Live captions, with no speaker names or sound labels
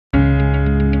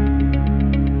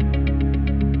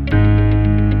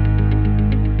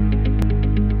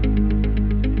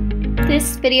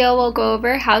this video, we'll go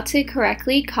over how to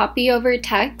correctly copy over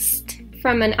text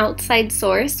from an outside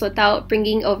source without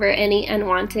bringing over any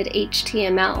unwanted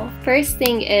HTML. First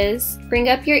thing is, bring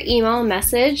up your email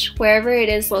message wherever it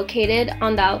is located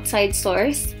on the outside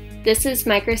source. This is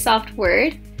Microsoft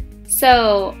Word.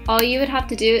 So all you would have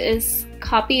to do is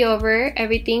copy over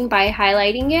everything by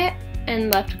highlighting it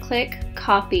and left click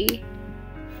copy.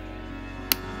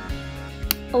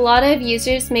 A lot of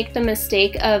users make the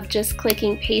mistake of just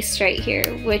clicking paste right here,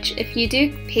 which if you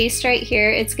do paste right here,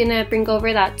 it's gonna bring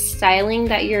over that styling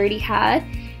that you already had,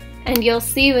 and you'll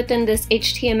see within this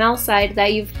HTML side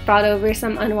that you've brought over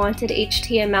some unwanted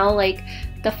HTML like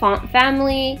the font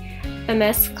family,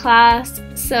 MS class.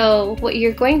 So what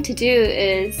you're going to do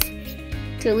is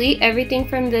delete everything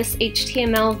from this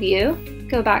HTML view,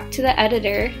 go back to the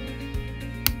editor,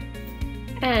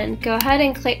 and go ahead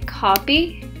and click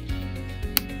copy.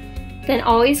 Then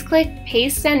always click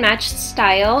paste and match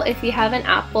style if you have an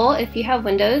Apple. If you have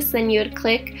Windows, then you would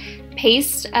click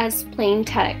paste as plain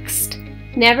text.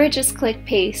 Never just click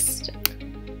paste.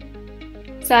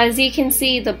 So as you can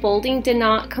see, the bolding did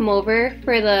not come over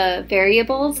for the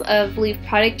variables of leave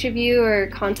product review or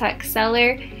contact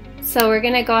seller. So we're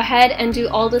gonna go ahead and do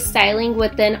all the styling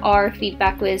within our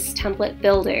Feedback Whiz template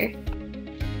builder.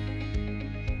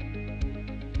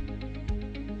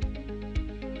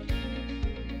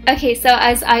 Okay, so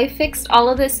as I fixed all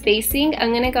of the spacing,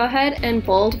 I'm going to go ahead and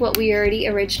bold what we already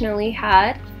originally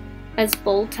had as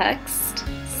bold text.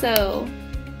 So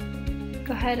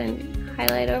go ahead and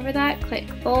highlight over that, click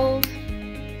bold,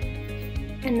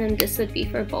 and then this would be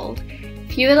for bold.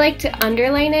 If you would like to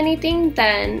underline anything,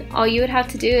 then all you would have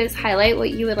to do is highlight what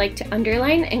you would like to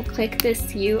underline and click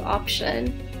this U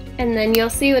option. And then you'll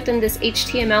see within this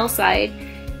HTML side,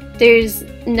 there's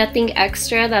nothing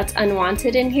extra that's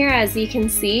unwanted in here. As you can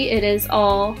see, it is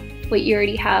all what you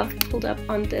already have pulled up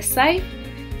on this side.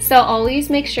 So always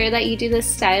make sure that you do the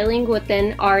styling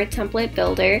within our template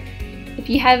builder. If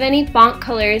you have any font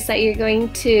colors that you're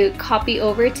going to copy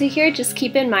over to here, just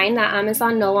keep in mind that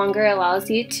Amazon no longer allows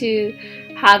you to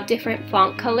have different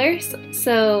font colors.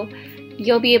 So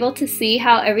you'll be able to see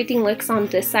how everything looks on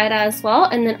this side as well,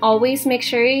 and then always make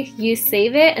sure you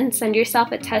save it and send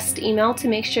yourself a test email to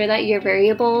make sure that your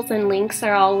variables and links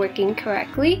are all working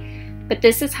correctly. But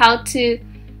this is how to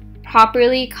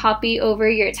properly copy over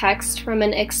your text from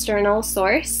an external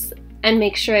source and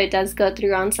make sure it does go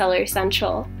through on Seller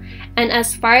Central. And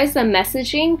as far as the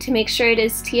messaging, to make sure it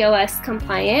is TOS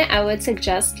compliant, I would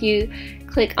suggest you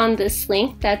click on this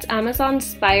link. That's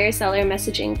Amazon's buyer seller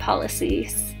messaging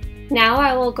policies. Now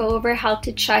I will go over how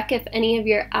to check if any of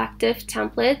your active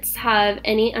templates have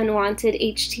any unwanted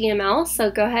HTML.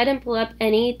 So go ahead and pull up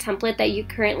any template that you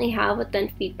currently have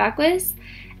within Feedback Whiz,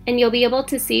 and you'll be able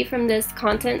to see from this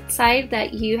content side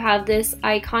that you have this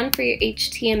icon for your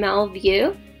HTML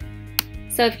view.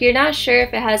 So if you're not sure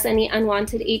if it has any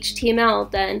unwanted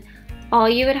HTML, then all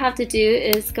you would have to do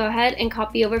is go ahead and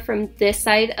copy over from this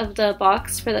side of the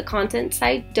box for the content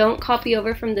side. Don't copy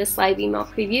over from this live email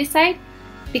preview side,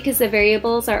 because the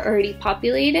variables are already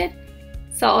populated.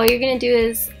 So all you're going to do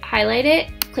is highlight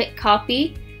it, click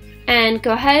copy, and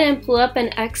go ahead and pull up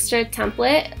an extra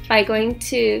template by going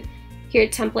to your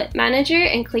template manager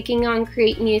and clicking on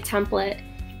create new template.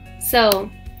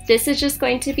 So this is just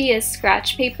going to be a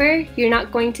scratch paper. You're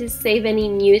not going to save any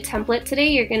new template today.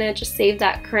 You're going to just save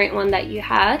that current one that you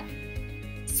had.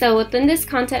 So within this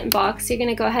content box, you're going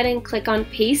to go ahead and click on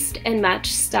paste and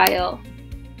match style.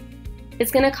 It's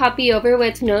going to copy over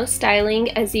with no styling,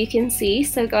 as you can see,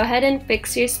 so go ahead and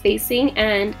fix your spacing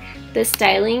and the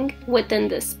styling within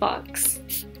this box.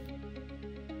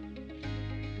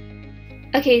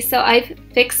 Okay, so I've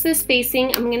fixed the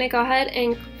spacing. I'm going to go ahead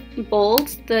and bold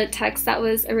the text that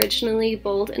was originally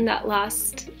bold in that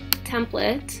last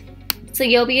template. So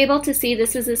you'll be able to see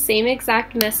this is the same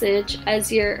exact message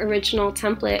as your original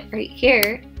template right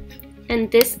here, and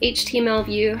this HTML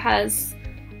view has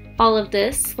all of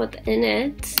this within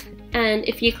it. And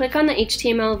if you click on the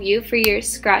HTML view for your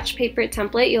scratch paper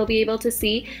template, you'll be able to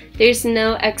see there's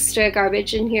no extra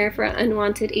garbage in here for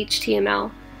unwanted HTML.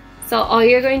 So all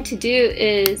you're going to do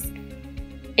is,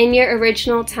 in your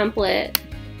original template,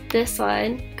 this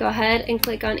one, go ahead and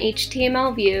click on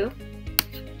HTML view.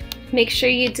 Make sure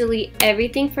you delete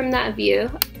everything from that view,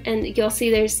 and you'll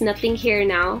see there's nothing here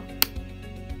now.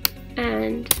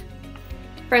 And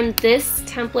from this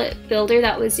template builder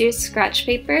that was your scratch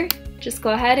paper, just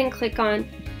go ahead and click on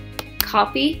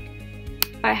copy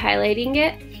by highlighting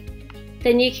it.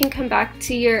 Then you can come back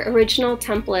to your original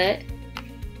template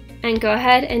and go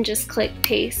ahead and just click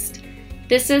paste.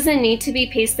 This doesn't need to be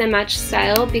paste and match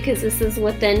style because this is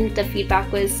within the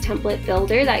Feedback Wiz template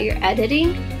builder that you're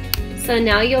editing. So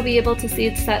now you'll be able to see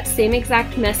it's that same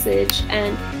exact message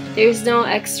and there's no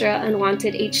extra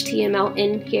unwanted HTML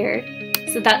in here.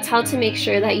 So that's how to make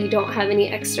sure that you don't have any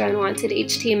extra unwanted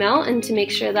HTML and to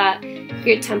make sure that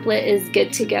your template is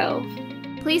good to go.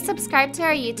 Please subscribe to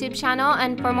our YouTube channel,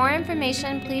 and for more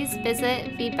information, please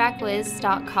visit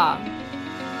feedbackwiz.com.